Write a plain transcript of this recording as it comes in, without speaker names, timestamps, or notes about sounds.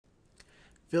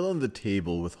Fill in the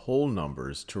table with whole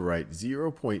numbers to write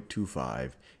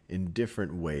 0.25 in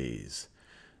different ways.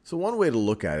 So one way to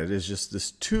look at it is just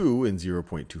this 2 in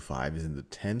 0.25 is in the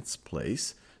tenths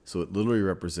place, so it literally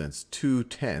represents 2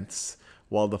 tenths,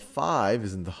 while the 5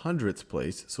 is in the hundredths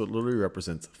place, so it literally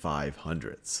represents 5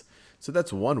 hundredths. So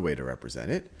that's one way to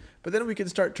represent it. But then we can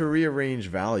start to rearrange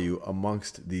value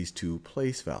amongst these two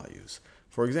place values.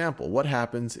 For example, what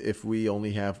happens if we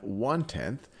only have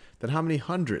 1/10? Then how many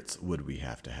hundredths would we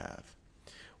have to have?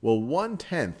 Well,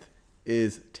 1/10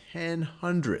 is 10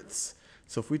 hundredths.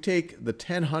 So if we take the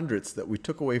 10 hundredths that we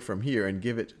took away from here and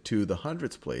give it to the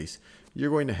hundredths place,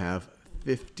 you're going to have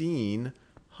 15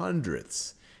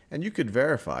 hundredths. And you could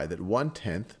verify that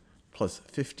 1/10 plus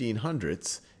 15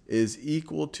 hundredths is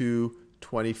equal to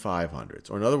 25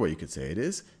 hundredths. Or another way you could say it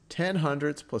is 10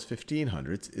 hundredths plus 15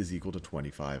 hundredths is equal to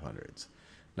 25 hundredths.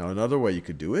 Now another way you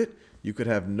could do it, you could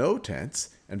have no tenths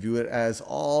and view it as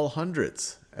all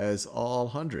hundredths,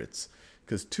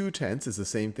 because 2 tenths is the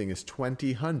same thing as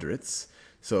 20 hundredths.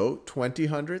 So 20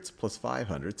 hundredths plus 5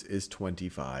 hundredths is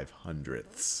 25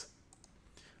 hundredths.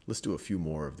 Let's do a few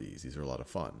more of these. These are a lot of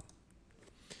fun.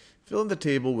 Fill in the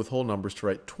table with whole numbers to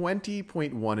write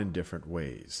 20.1 in different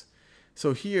ways.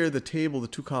 So here, the table, the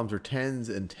two columns are tens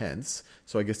and tenths.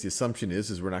 So I guess the assumption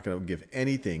is we're not going to give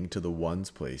anything to the ones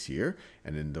place here.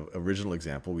 And in the original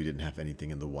example, we didn't have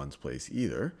anything in the ones place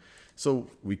either. So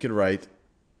we could write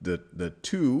the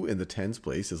 2 in the tens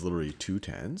place is literally 2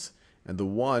 tens. And the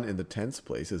 1 in the tenths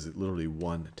place is literally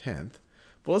 1/10.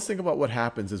 But let's think about what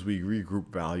happens as we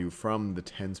regroup value from the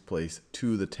tens place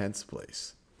to the tenths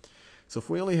place. So if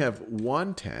we only have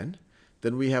 1/10,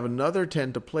 then we have another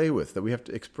 10 to play with that we have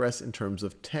to express in terms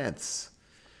of tenths.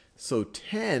 So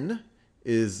 10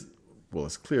 is, well,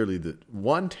 it's clearly that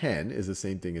 1/10 is the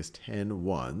same thing as 10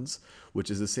 ones,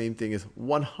 which is the same thing as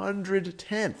 100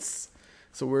 tenths.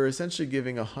 So we're essentially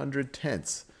giving 100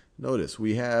 tenths. Notice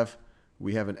we have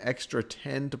an extra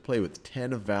 10 to play with,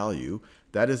 10 of value.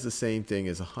 That is the same thing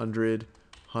as 100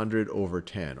 over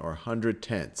 10, or 100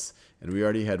 tenths. And we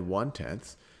already had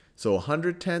 1/10. So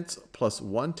 100 tenths plus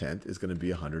 1/10 is going to be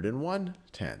 101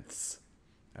 tenths.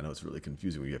 I know it's really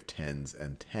confusing when you have tens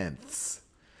and tenths.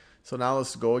 So now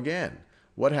let's go again.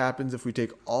 What happens if we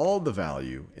take all the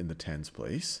value in the tens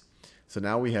place? So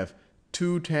now we have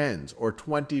 2 tens, or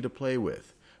 20 to play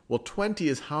with. Well, 20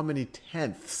 is how many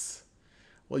tenths?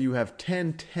 Well, you have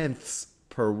 10 tenths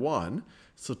per one,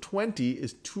 so 20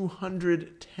 is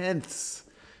 200 tenths.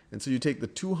 And so you take the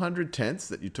 200 tenths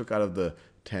that you took out of the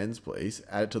tens place,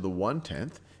 add it to the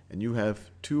 1/10, and you have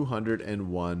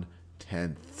 201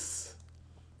 tenths.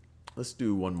 Let's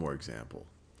do one more example.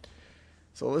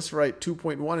 So let's write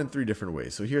 2.1 in 3 different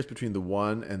ways. So here's between the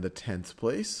 1 and the tenths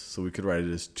place. So we could write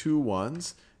it as 2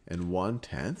 ones and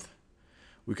 1/10.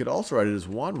 We could also write it as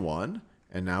 1 1,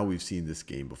 and now we've seen this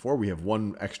game before. We have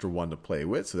one extra 1 to play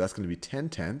with, so that's going to be 10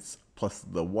 tenths plus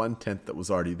the 1/10 that was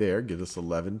already there gives us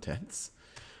 11 tenths.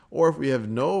 Or if we have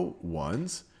no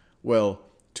ones, well,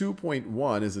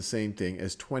 2.1 is the same thing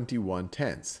as 21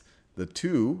 tenths. The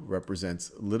 2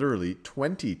 represents literally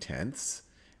 20 tenths,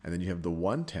 and then you have the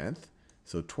 1/10.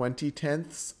 So 20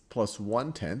 tenths plus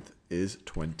 1/10 is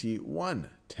 21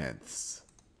 tenths.